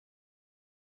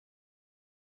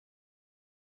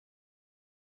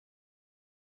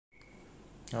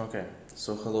Okay,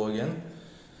 so hello again.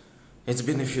 It's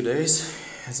been a few days,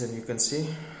 as you can see,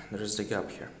 there is the gap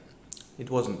here. It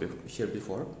wasn't here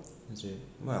before,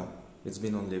 well, it's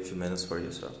been only a few minutes for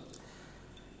you, so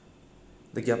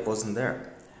the gap wasn't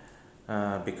there,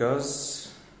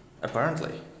 because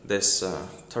apparently this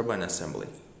turbine assembly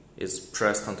is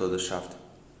pressed onto the shaft,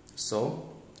 so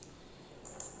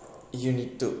you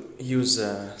need to use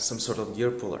some sort of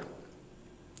gear puller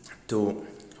to,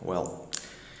 well,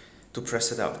 to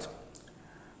press it out.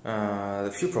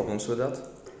 A few problems with that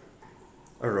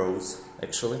arose,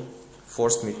 actually,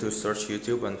 forced me to search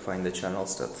YouTube and find the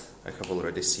channels that I have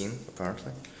already seen,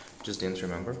 apparently, just didn't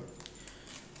remember.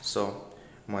 So,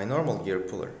 my normal gear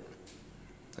puller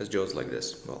goes like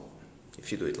this. Well,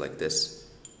 if you do it like this,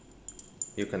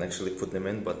 you can actually put them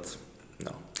in, but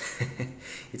no,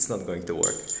 it's not going to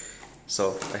work.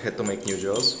 So, I had to make new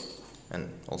jaws,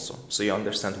 and also, so you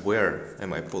understand where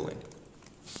am I pulling.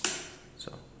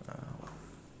 So,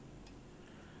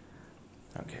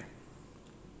 okay.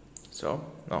 So,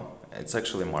 no, it's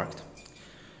actually marked.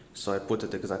 So I put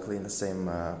it exactly in the same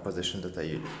position that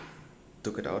I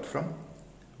took it out from,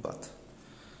 but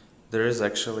there is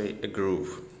actually a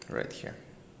groove right here.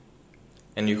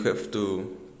 And you have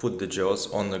to put the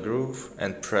jaws on the groove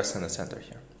and press in the center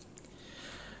here.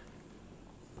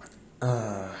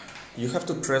 You have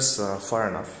to press far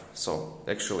enough, so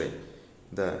actually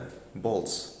the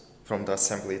bolts from the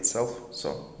assembly itself,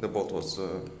 so the bolt was,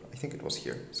 I think it was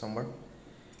here somewhere,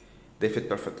 they fit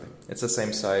perfectly. It's the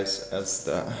same size as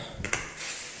the,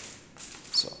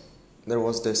 so there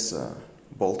was this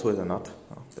bolt with a nut,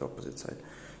 the opposite side,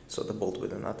 so the bolt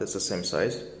with a nut is the same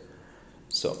size,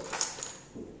 so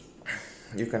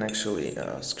you can actually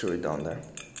screw it down there.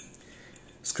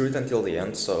 Screw it until the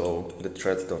end so the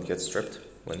threads don't get stripped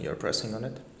when you're pressing on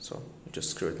it, so you just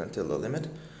screw it until the limit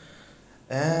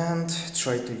and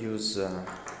try to use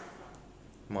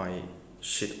my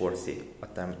shit-worthy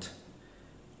attempt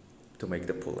to make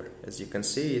the puller. As you can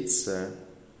see, it's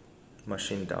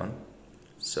machined down,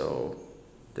 so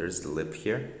there's the lip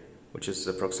here, which is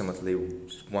approximately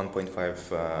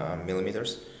 1.5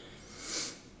 millimeters,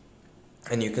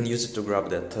 and you can use it to grab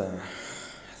that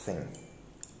thing.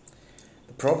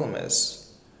 The problem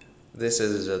is, this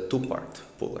is a two-part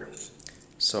puller,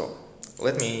 so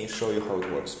let me show you how it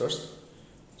works first.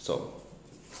 So,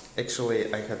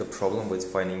 actually I had a problem with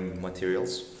finding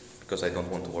materials, because I don't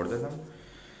want to order them.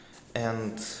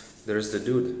 And there's the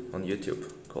dude on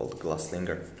YouTube called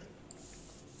Glasslinger.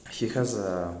 He has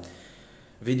a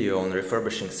video on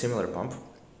refurbishing similar pump.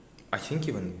 I think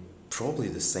even probably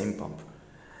the same pump.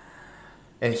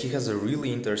 And he has a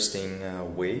really interesting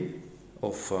way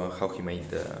of how he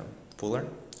made the puller.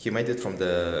 He made it from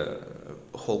the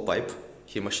whole pipe.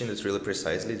 He machined it really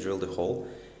precisely, drilled a hole,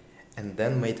 and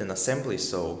then made an assembly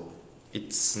so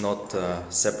it's not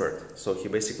separate. So he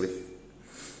basically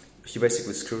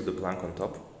screwed the plank on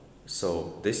top,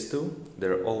 so these two,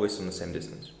 they're always on the same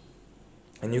distance.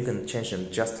 And you can change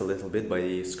them just a little bit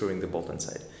by screwing the bolt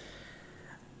inside.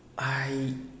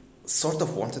 I sort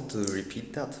of wanted to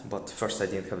repeat that, but first I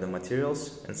didn't have the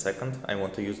materials, and second, I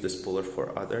want to use this puller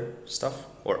for other stuff,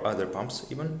 or other pumps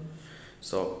even,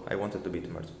 so I wanted to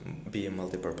be a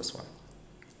multi-purpose one.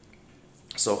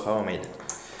 So how I made it?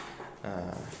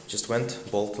 Just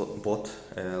bought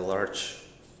a large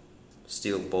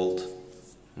steel bolt,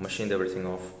 machined everything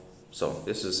off. So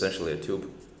this is essentially a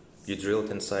tube. You drill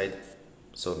it inside,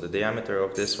 so the diameter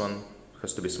of this one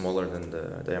has to be smaller than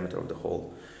the diameter of the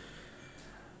hole.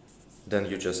 Then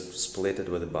you just split it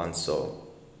with a band, so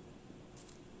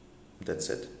that's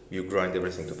it. You grind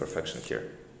everything to perfection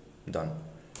here. Done.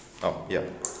 Oh yeah.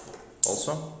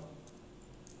 Also,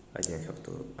 I didn't have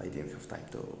time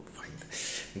to find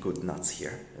good nuts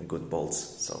here and good bolts,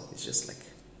 so it's just like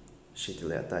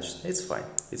shittily attached. It's fine.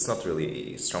 It's not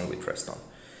really strongly pressed on.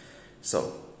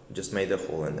 So just made a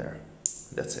hole in there.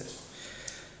 That's it.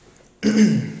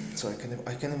 So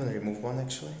I can even remove one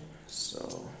actually.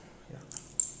 So yeah.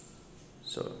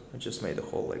 So I just made a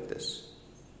hole like this.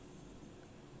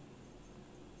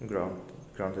 Ground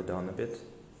it down a bit.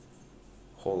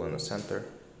 Hole in the center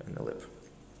and the lip.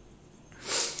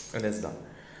 And it's done.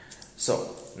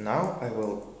 So now I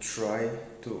will try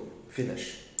to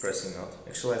finish pressing out.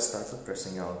 Actually I started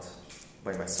pressing out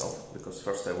by myself because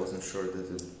first I wasn't sure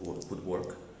that it would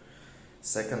work.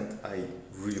 Second, I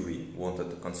really wanted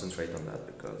to concentrate on that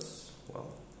because, well,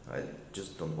 I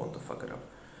just don't want to fuck it up.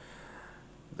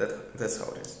 That's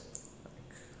how it is.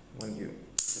 Like, when you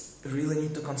really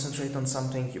need to concentrate on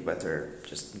something, you better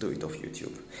just do it off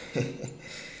YouTube.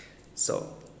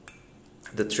 So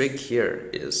the trick here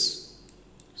is,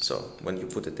 so when you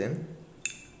put it in,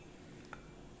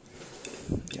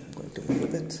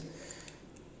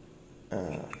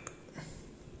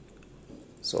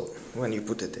 So when you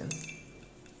put it in,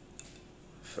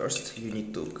 first you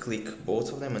need to click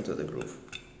both of them into the groove,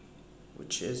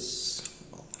 which is,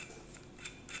 well,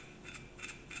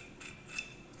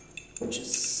 which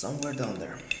is somewhere down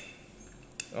there.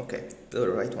 Okay, the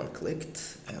right one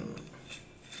clicked, and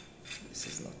this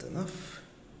is not enough.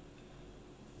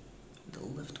 The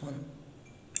left one.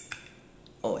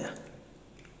 Oh yeah.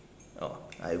 Oh,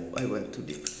 I went too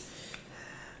deep.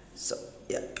 So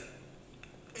yeah.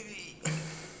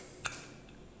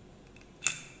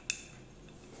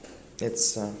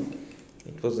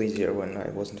 It was easier when I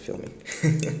wasn't filming.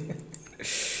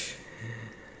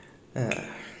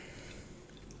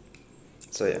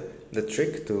 So yeah, the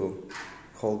trick to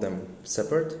hold them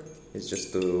separate is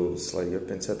just to slide your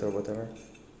pincet or whatever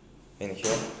in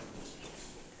here,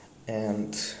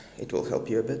 and it will help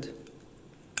you a bit.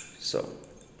 So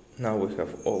now we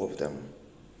have all of them.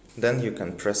 Then you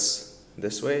can press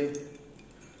this way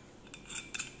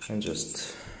and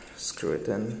just screw it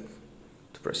in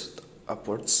to press it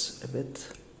upwards a bit,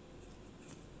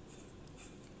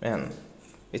 and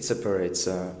it separates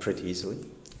pretty easily.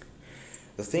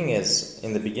 The thing is,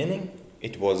 in the beginning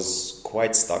it was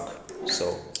quite stuck,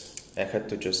 so I had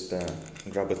to just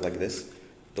grab it like this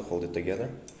to hold it together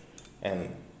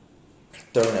and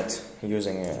turn it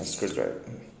using a screwdriver.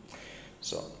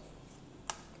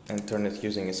 And turn it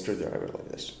using a screwdriver like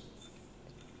this.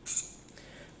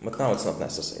 But now it's not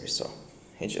necessary, so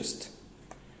it just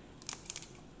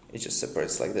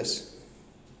separates like this.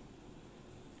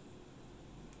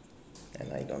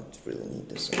 And I don't really need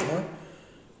this anymore.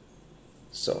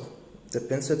 So the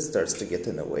pincet starts to get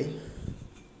in the way.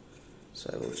 So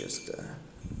I will just,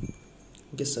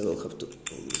 guess I will have to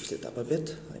lift it up a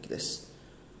bit, like this.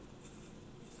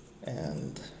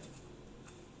 And,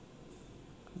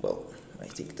 well, I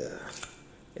think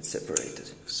it's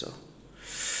separated, so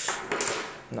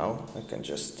now I can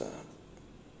just,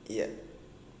 yeah,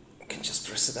 I can just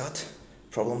press it out.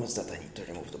 Problem is that I need to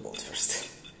remove the bolt first.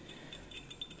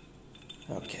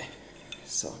 Okay,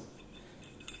 so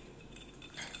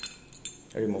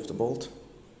I remove the bolt.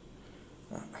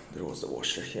 There was the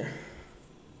washer here.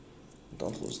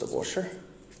 Don't lose the washer.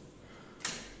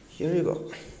 Here you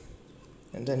go.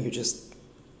 And then you just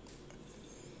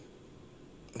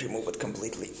remove it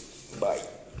completely by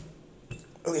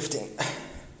lifting.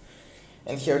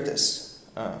 And here it is.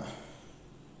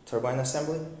 Turbine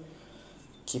assembly.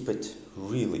 Keep it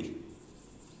really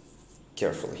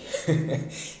carefully.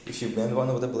 If you bend one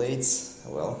of the blades,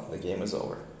 well, the game is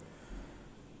over.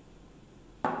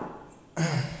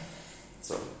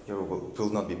 So you will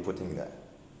not be putting the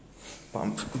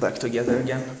pump back together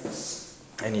again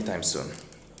anytime soon.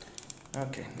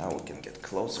 Okay, now we can get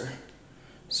closer.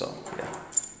 So yeah,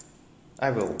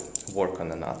 I will work on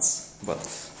the nuts, but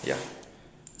yeah,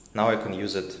 now I can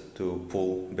use it to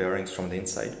pull bearings from the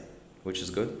inside, which is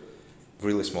good.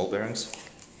 Really small bearings.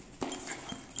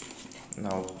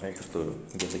 Now I have to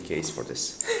get a case for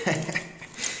this.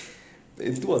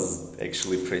 It was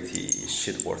actually pretty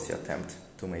shit-worthy attempt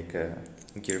to make a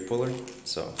gear puller,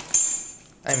 so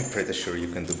I'm pretty sure you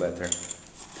can do better.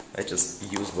 I just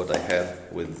used what I had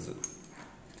with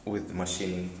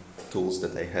machining tools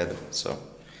that I had, so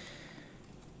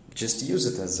just use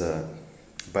it as a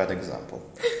bad example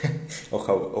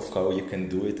of how you can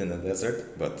do it in the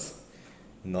desert, but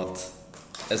not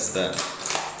as the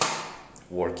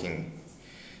working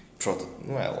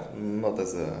not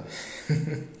as a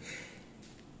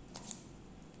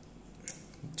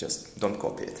just don't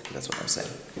copy it, that's what I'm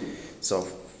saying. So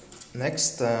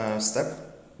next step,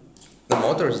 the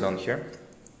motor is down here.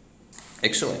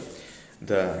 Actually,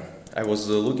 I was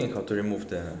looking how to remove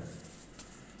the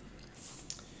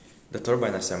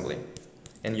turbine assembly,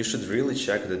 and you should really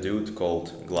check the dude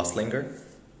called Glasslinger.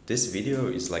 This video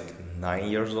is like 9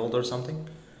 years old or something.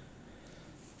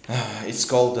 It's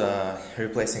called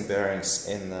replacing bearings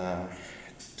in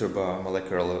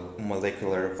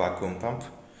turbomolecular vacuum pump.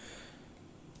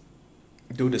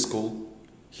 Dude is cool.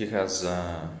 He has,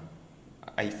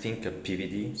 I think, a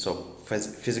PVD, so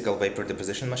physical vapor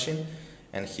deposition machine,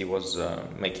 and he was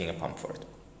making a pump for it.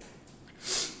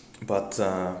 But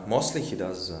mostly he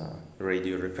does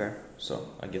radio repair,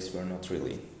 so I guess we're not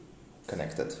really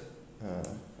connected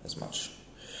as much.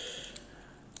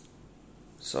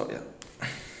 So yeah.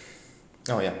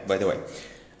 Oh yeah, by the way,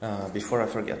 before I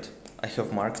forget, I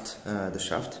have marked the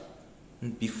shaft.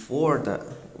 Before the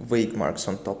vague marks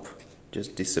on top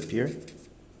just disappear,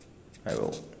 I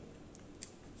will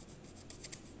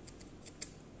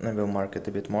mark it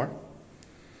a bit more.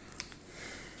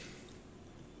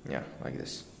 Yeah, like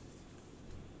this.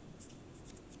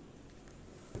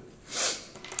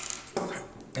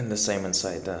 And the same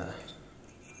inside the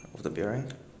of the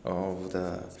bearing of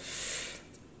the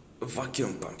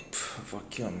vacuum pump.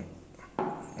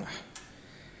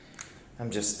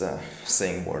 I'm just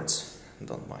saying words,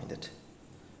 don't mind it.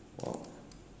 Well,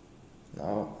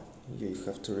 now you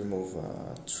have to remove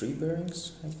 3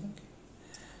 bearings, I think.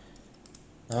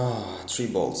 3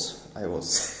 bolts.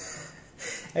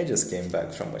 I just came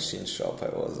back from machine shop. I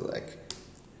was like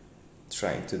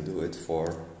trying to do it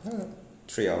for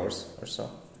 3 hours or so.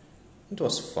 It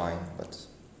was fine, but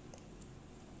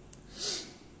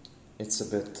it's a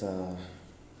bit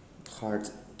hard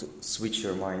to switch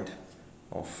your mind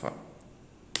off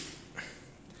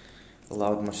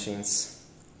loud machines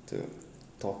to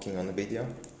talking on the video.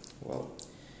 Well,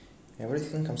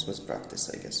 everything comes with practice,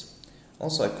 I guess.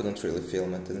 Also, I couldn't really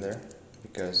film it in there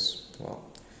because, well,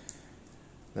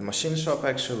 the machine shop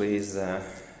actually is a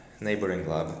neighboring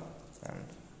lab, and,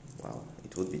 well,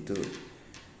 it would be too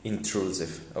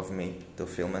intrusive of me to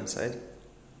film inside.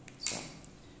 So,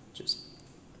 just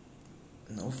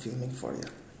no filming for you.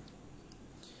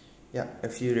 Yeah,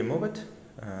 if you remove it,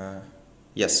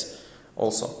 yes.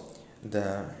 Also,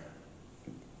 the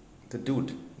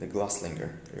dude, the glasslinger,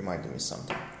 reminded me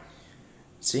something.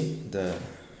 See,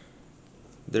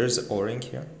 there's an O-ring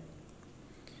here.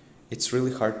 It's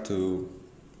really hard to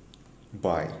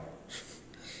buy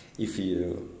if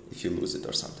you lose it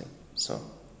or something. So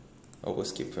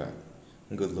always keep a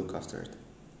good look after it.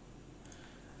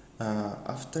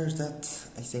 After that,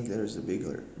 I think there's a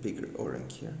bigger O-ring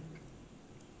here,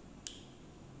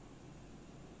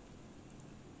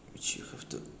 which you have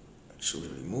to actually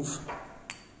remove.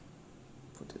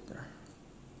 Put it there.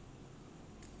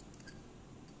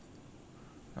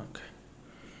 Okay,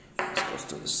 this goes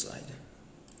to the side.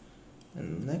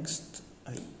 And next,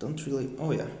 I don't really...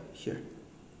 oh yeah, here.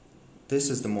 This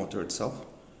is the motor itself.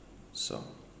 So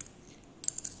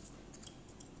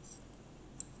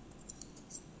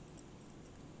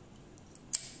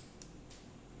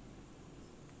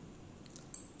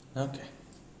okay,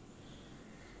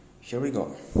 here we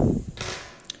go.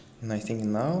 And I think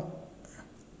now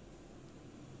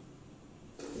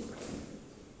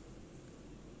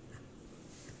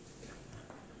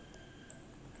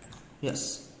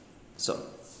yes, so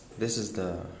this is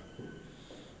the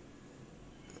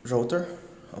rotor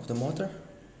of the motor.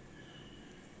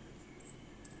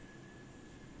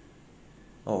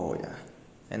 Oh yeah,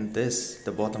 and this,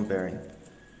 the bottom bearing.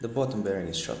 The bottom bearing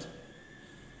is shot.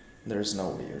 There's no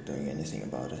way you're doing anything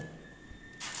about it.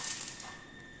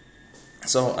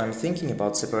 So I'm thinking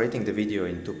about separating the video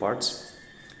in 2 parts.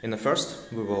 In the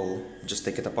first, we will just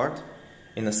take it apart.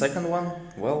 In the second one,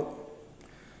 well,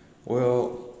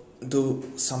 we'll do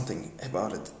something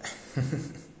about it.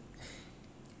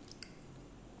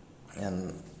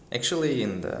 And actually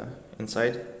in the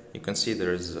inside, you can see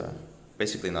there is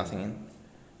basically nothing in.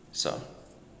 So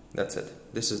that's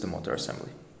it. This is the motor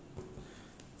assembly.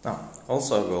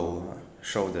 Also I will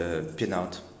show the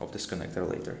pinout of this connector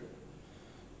later,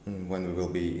 when we will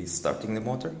be starting the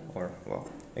motor, or, well,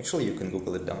 actually you can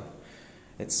Google it down.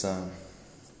 It's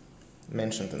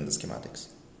mentioned in the schematics.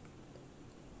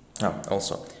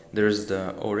 Also, there's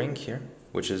the O-ring here,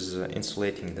 which is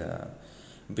insulating the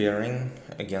bearing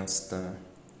against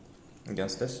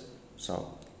this.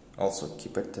 So also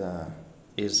keep it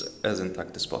as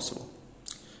intact as possible.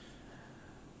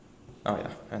 Oh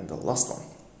yeah, and the last one.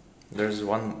 There's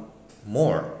one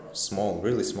more small,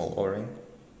 really small O-ring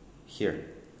here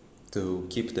to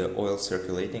keep the oil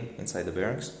circulating inside the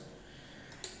bearings.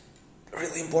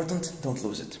 Really important, don't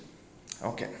lose it.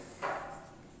 Okay.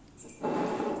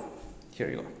 Here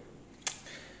you go.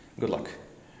 Good luck.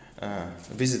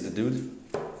 Visit the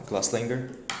dude,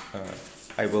 Glasslinger.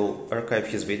 I will archive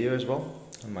his video as well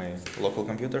on my local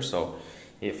computer, so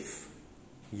if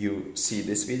you see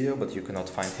this video but you cannot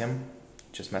find him,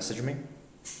 just message me.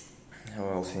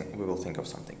 We will think of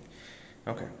something.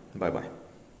 Okay, bye-bye.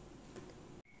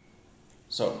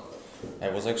 So, I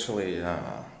was actually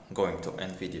going to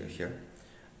end video here,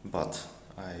 but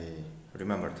I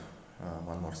remembered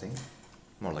one more thing.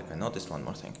 More like I noticed one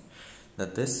more thing.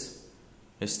 That this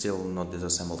is still not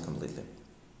disassembled completely.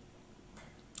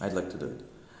 I'd like to do it.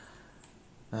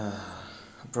 The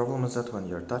problem is that when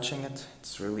you're touching it,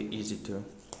 it's really easy to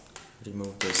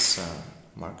remove these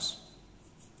marks.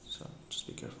 So just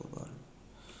be careful about it.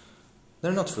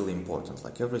 They're not really important,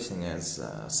 like everything is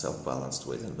self-balanced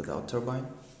with and without turbine,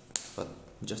 but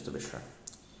just to be sure.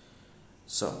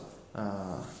 So,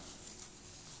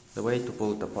 the way to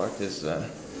pull it apart is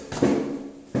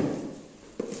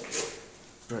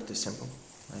pretty simple,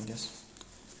 I guess.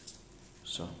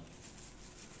 So,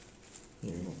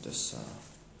 you remove this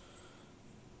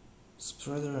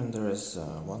spreader, and there is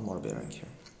one more bearing here.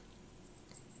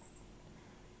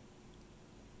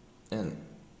 and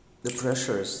the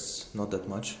pressure is not that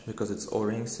much because it's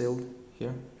O-ring sealed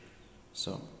here,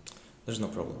 so there's no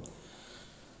problem.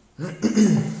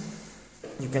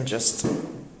 You can just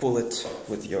pull it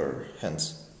with your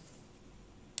hands.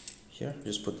 Here,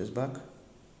 just put this back,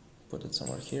 put it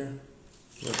somewhere here,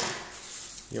 you're done.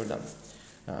 You're done,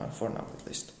 for now at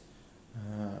least.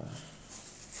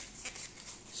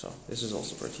 So this is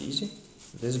also pretty easy.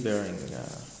 This bearing,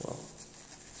 well,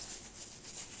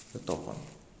 the top one,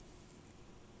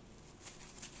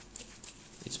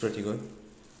 it's pretty good.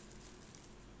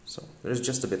 So there is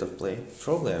just a bit of play.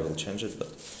 Probably I will change it, but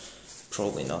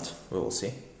probably not. We will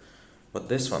see. But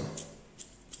this one,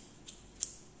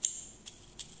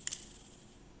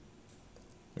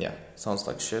 yeah, sounds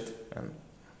like shit. And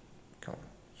come on,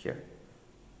 here.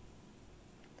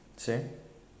 See?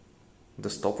 The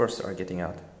stoppers are getting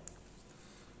out.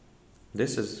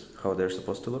 This is how they're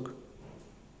supposed to look.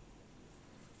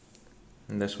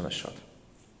 And this one is shot.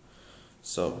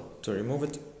 So, to remove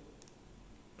it,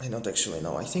 I don't actually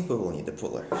know. I think we will need a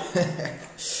puller.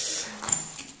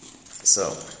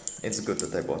 So, it's good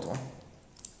that I bought one.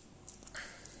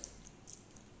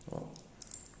 Well,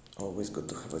 always good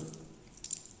to have a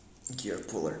gear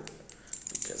puller.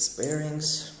 Because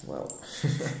bearings, well,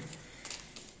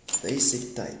 they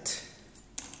sit tight.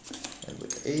 And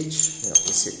with age, they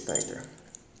sit tighter.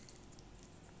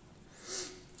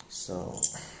 So,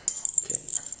 okay.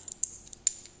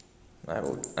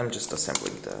 I'm just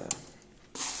assembling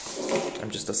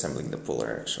the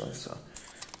puller actually, so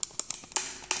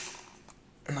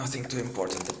nothing too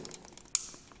important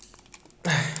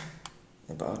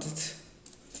about it.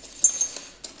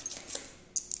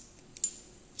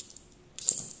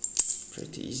 So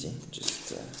pretty easy,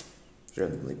 just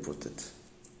randomly put it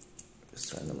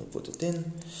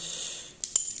in.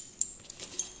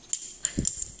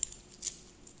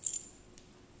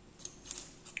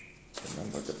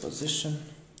 Remember the position.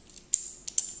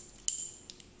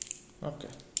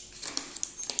 Okay.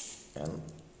 And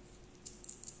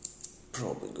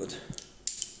probably good.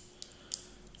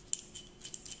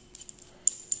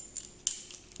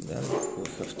 Then we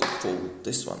have to pull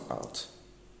this one out.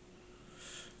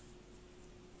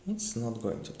 It's not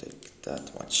going to take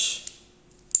that much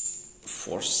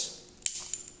force,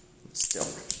 but still.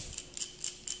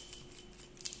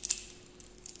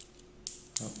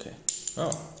 Okay.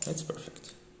 Oh, it's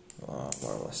perfect. More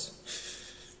or less.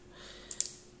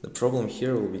 The problem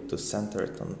here will be to center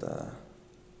it on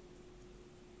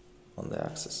the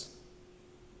axis.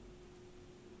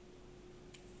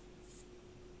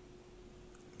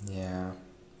 Yeah.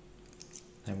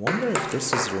 I wonder if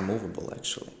this is removable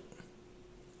actually.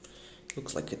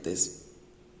 Looks like it is.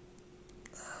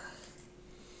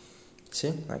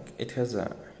 See, like it has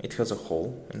a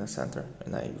hole in the center,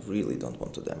 and I really don't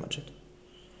want to damage it.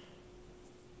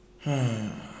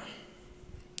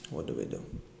 What do we do?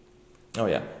 Oh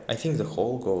yeah, I think the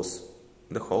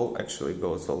hole actually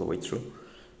goes all the way through,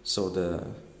 so the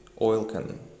oil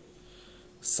can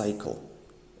cycle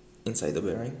inside the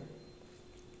bearing.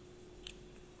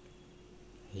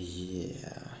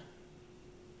 Yeah.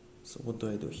 So what do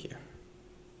I do here?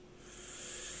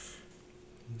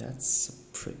 That's a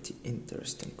pretty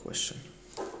interesting question.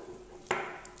 A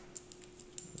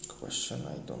question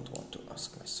I don't want to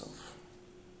ask myself.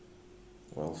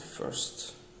 Well,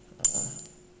 first,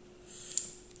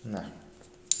 nah,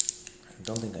 I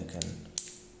don't think I can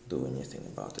do anything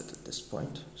about it at this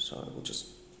point, so I will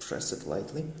just press it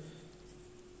lightly.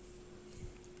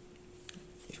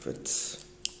 If it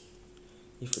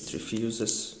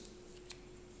refuses,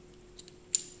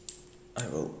 I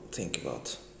will think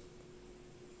about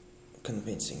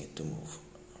convincing it to move.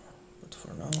 But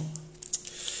for now,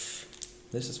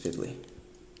 this is fiddly.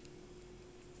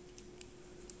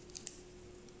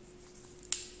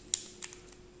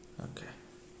 Okay.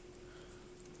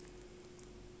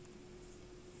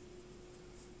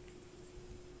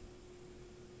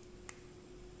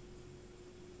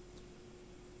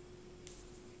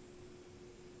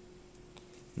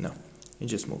 No, it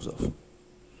just moves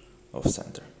off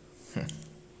center.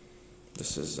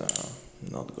 This is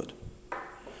not good.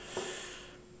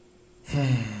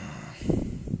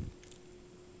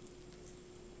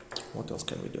 What else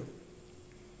can we do?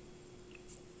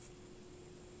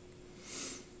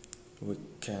 We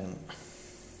can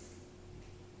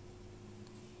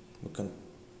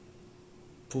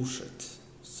push it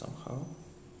somehow.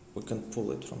 We can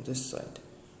pull it from this side.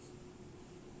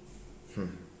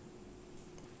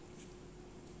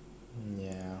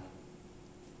 Yeah,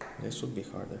 this would be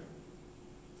harder.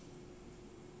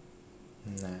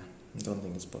 Nah, I don't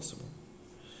think it's possible.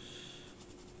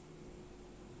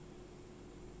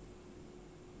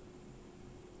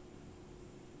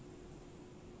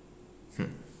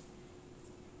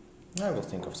 I will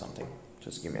think of something.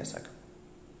 Just give me a sec.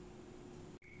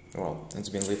 Well, it's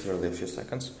been literally a few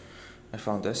seconds. I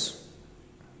found this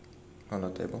on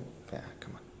the table. Yeah,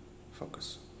 come on,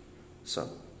 focus. So,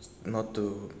 not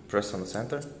to press on the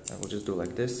center, I will just do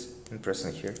like this and press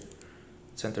in here.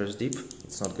 Center is deep,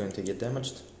 it's not going to get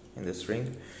damaged in this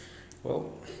ring.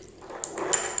 Well,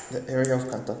 the area of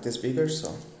contact is bigger,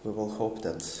 so we will hope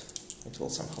that it will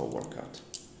somehow work out.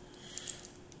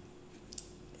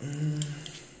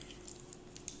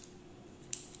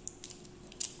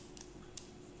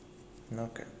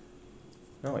 Okay.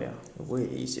 Oh yeah, way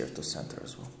easier to center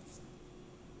as well.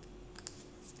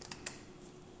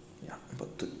 Yeah,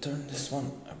 but to turn this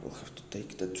one, I will have to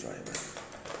take the driver.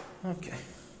 Okay.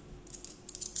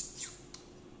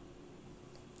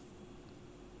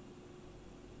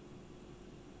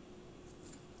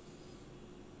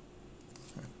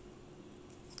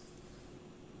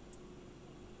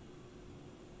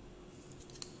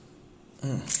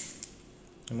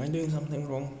 Am I doing something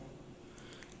wrong?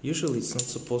 Usually it's not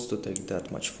supposed to take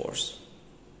that much force.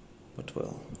 But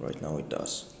well, right now it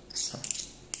does.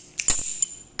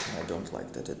 I don't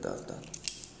like that it does that.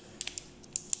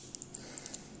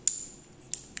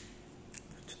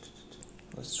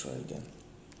 Let's try again.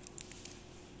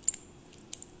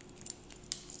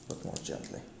 But more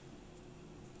gently.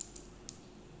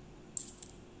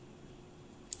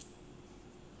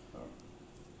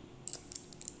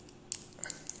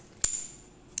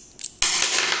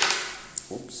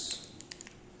 Oops.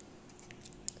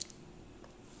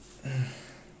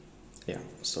 Yeah,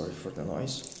 sorry for the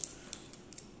noise.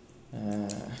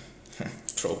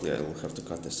 Probably I will have to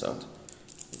cut this out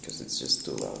because it's just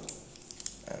too loud.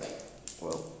 And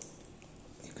well,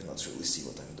 you cannot really see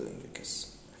what I'm doing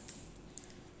because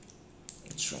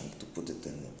I'm trying to put it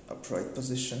in an upright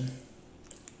position.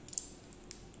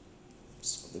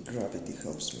 So the gravity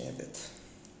helps me a bit.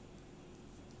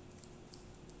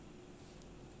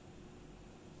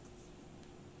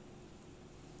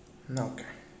 Okay,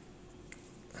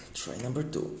 try number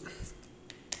 2.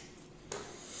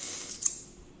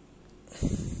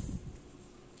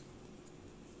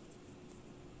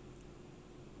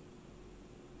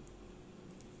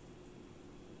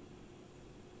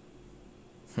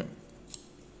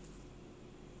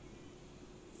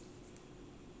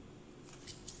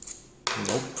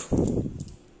 Nope.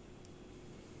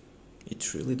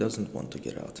 It really doesn't want to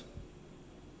get out.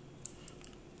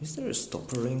 Is there a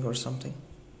stopper ring or something?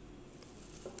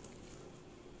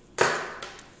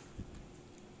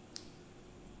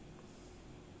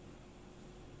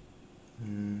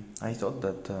 I thought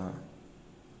that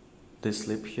this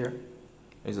lip here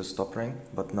is a stop ring,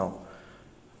 but no.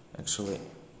 Actually,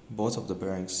 both of the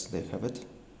bearings, they have it,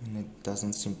 and it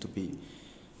doesn't seem to be.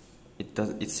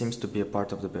 It seems to be a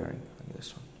part of the bearing, like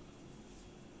this one.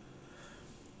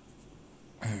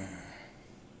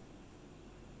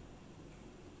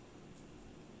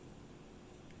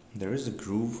 There is a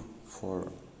groove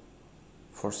for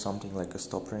something like a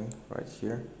stop ring right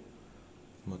here,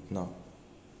 but no,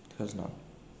 it has none.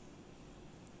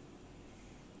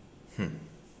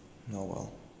 Oh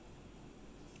well.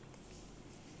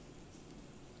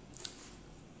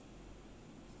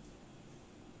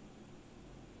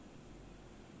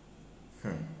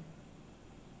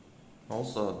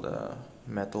 Also the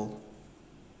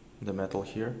metal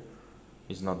here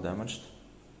is not damaged,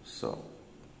 so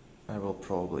I will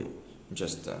probably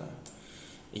just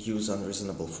use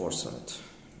unreasonable force on it,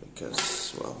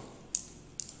 because, well,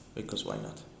 because why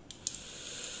not?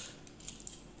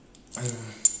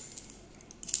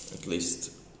 At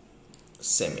least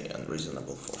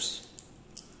semi-unreasonable force.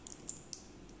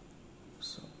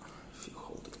 So if you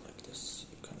hold it like this,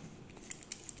 you can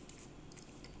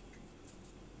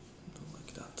do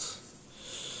like that.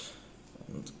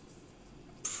 And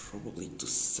probably to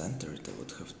center it, I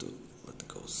would have to let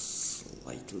go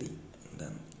slightly and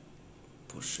then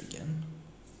push again.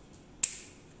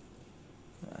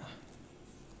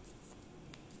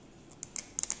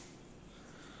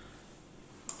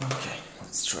 Okay,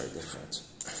 let's try different.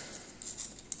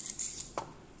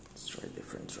 Let's try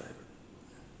different driver.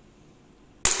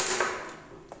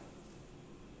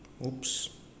 Oops.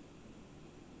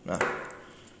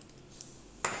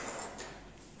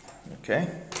 Okay,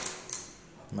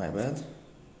 my bad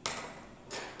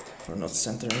for not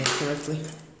centering it correctly.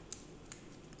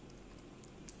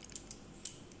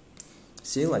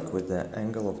 See, like with the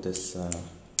angle of this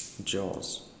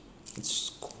jaws, it's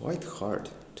quite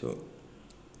hard to.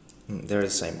 They're the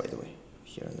same, by the way,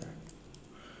 here and there.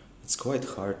 It's quite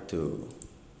hard to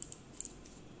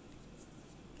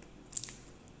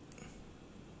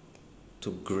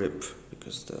grip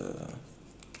because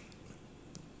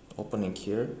opening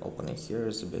here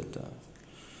is a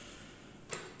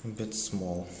bit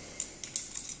small,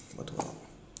 but well.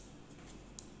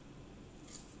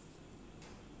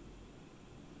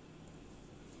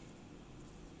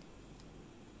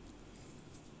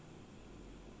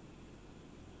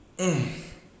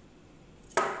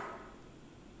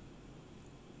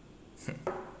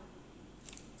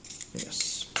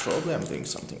 Yes, probably I'm doing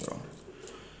something wrong.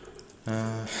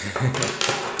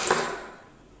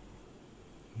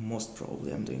 Most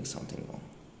probably I'm doing something wrong.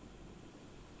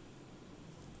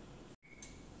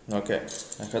 Okay,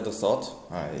 I had a thought.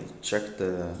 I checked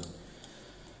the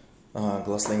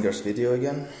Glasslinger's video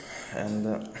again,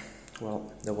 and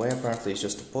well, the way apparently is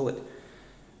just to pull it.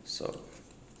 So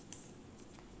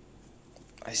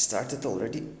I started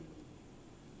already,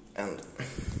 and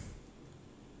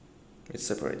it's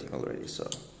separating already, so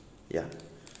yeah.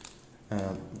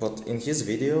 But in his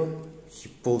video, he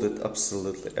pulled it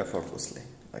absolutely effortlessly,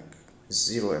 like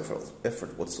zero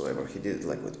effort whatsoever. He did it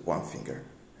like with one finger.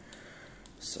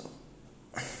 So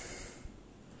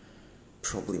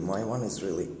probably my one is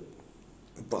really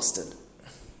busted.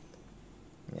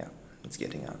 Yeah, it's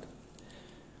getting out.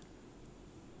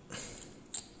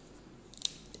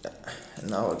 Yeah, and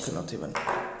now I cannot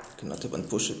even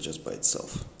push it just by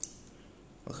itself.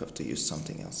 I'll have to use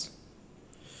something else.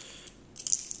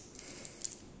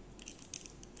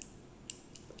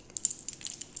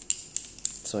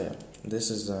 So yeah,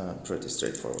 this is pretty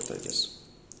straightforward, I guess.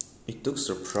 It took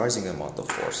surprising amount of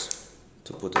force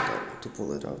to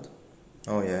pull it out.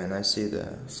 Oh yeah, and I see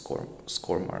the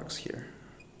score marks here.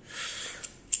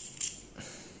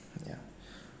 Yeah.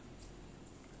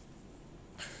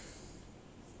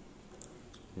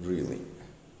 Really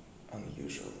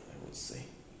unusual, I would say.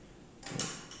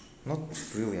 Not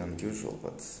really unusual,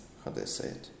 but how do I say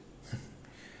it?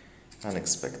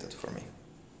 Unexpected for me.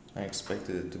 I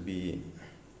expected it to be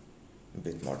a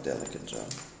bit more delicate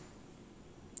job.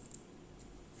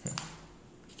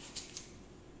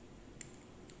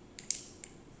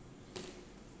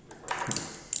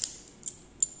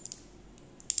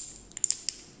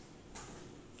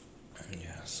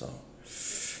 Yeah, so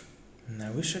I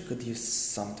wish I could use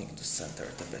something to center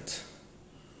it a bit.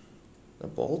 A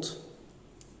bolt?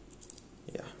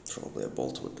 Yeah, probably a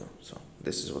bolt would do. So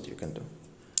this is what you can do.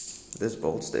 These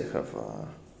bolts, they have a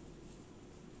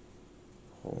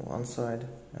hole on one side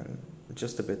and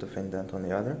just a bit of indent on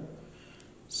the other.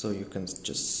 So you can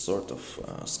just sort of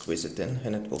squeeze it in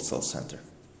and it will self-center.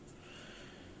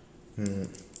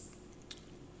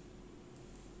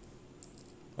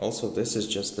 Also, this is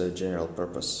just a general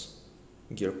purpose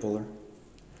gear puller,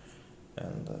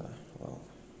 and well,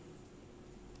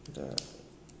 the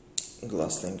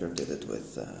Glasslinger did it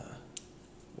with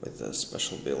a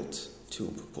special built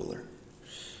tube puller.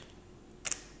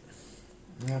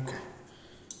 Okay,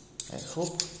 I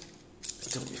hope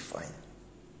it'll be fine.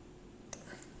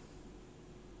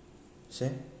 See,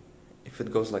 if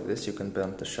it goes like this, you can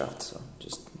bend the shaft, so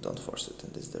just don't force it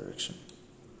in this direction.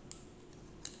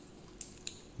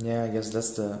 Yeah, I guess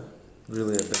that's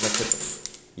really a benefit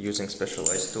of using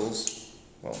specialized tools.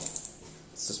 Well,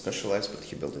 it's a specialized, but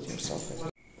he built it himself.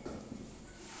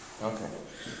 Okay,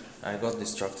 I got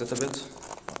distracted a bit.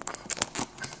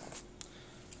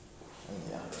 And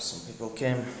yeah, some people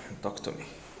came and talked to me.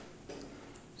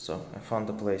 So I found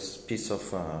a piece of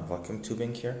vacuum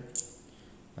tubing here.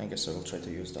 I guess I will try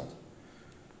to use that.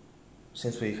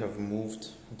 Since we have moved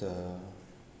the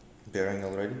bearing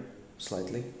already,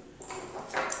 slightly,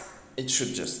 it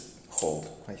should just hold,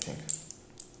 I think.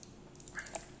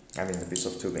 I mean, the piece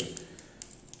of tubing.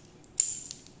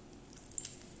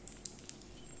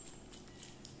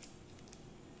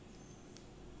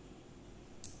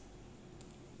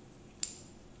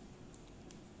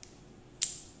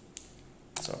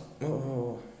 So,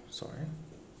 oh, sorry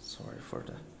for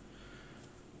the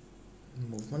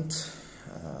movement.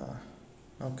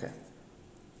 Okay,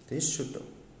 this should do.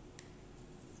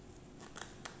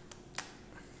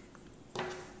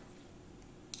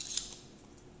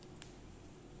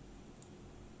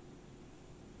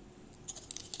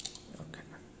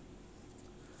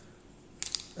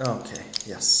 Okay,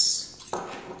 yes,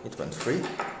 it went free.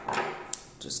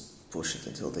 Just push it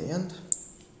until the end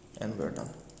and we're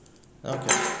done.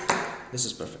 Okay, this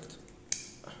is perfect.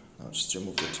 Now just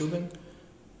remove the tubing.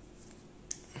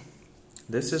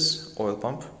 This is oil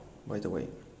pump, by the way.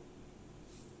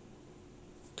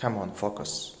 Come on,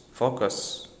 focus,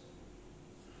 focus.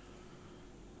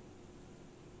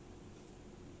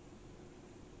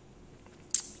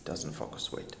 It doesn't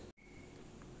focus, wait.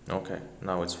 Okay,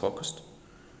 now it's focused.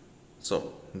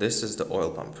 So this is the oil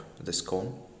pump, this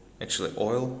cone. Actually,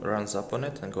 oil runs up on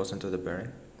it and goes into the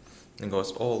bearing. It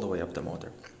goes all the way up the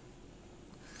motor.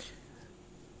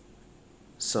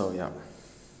 So yeah,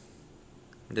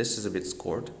 this is a bit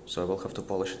scored, so I will have to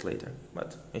polish it later,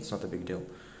 but it's not a big deal.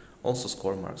 Also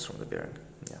score marks from the bearing.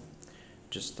 Yeah,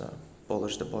 just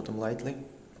polish the bottom lightly,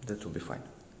 that will be fine.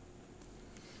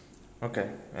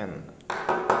 Okay, and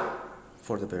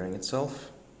for the bearing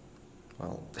itself,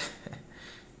 well,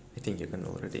 I think you can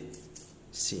already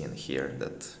see and hear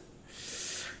that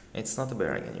it's not a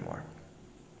bearing anymore.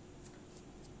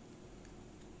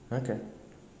 Okay,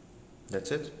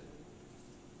 that's it.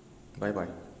 Bye bye.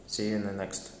 See you in the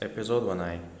next episode when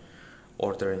I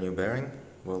order a new bearing.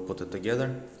 We'll put it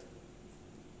together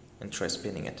and try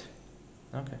spinning it.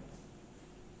 Okay.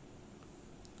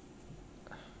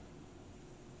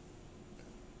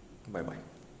 Bye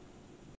bye.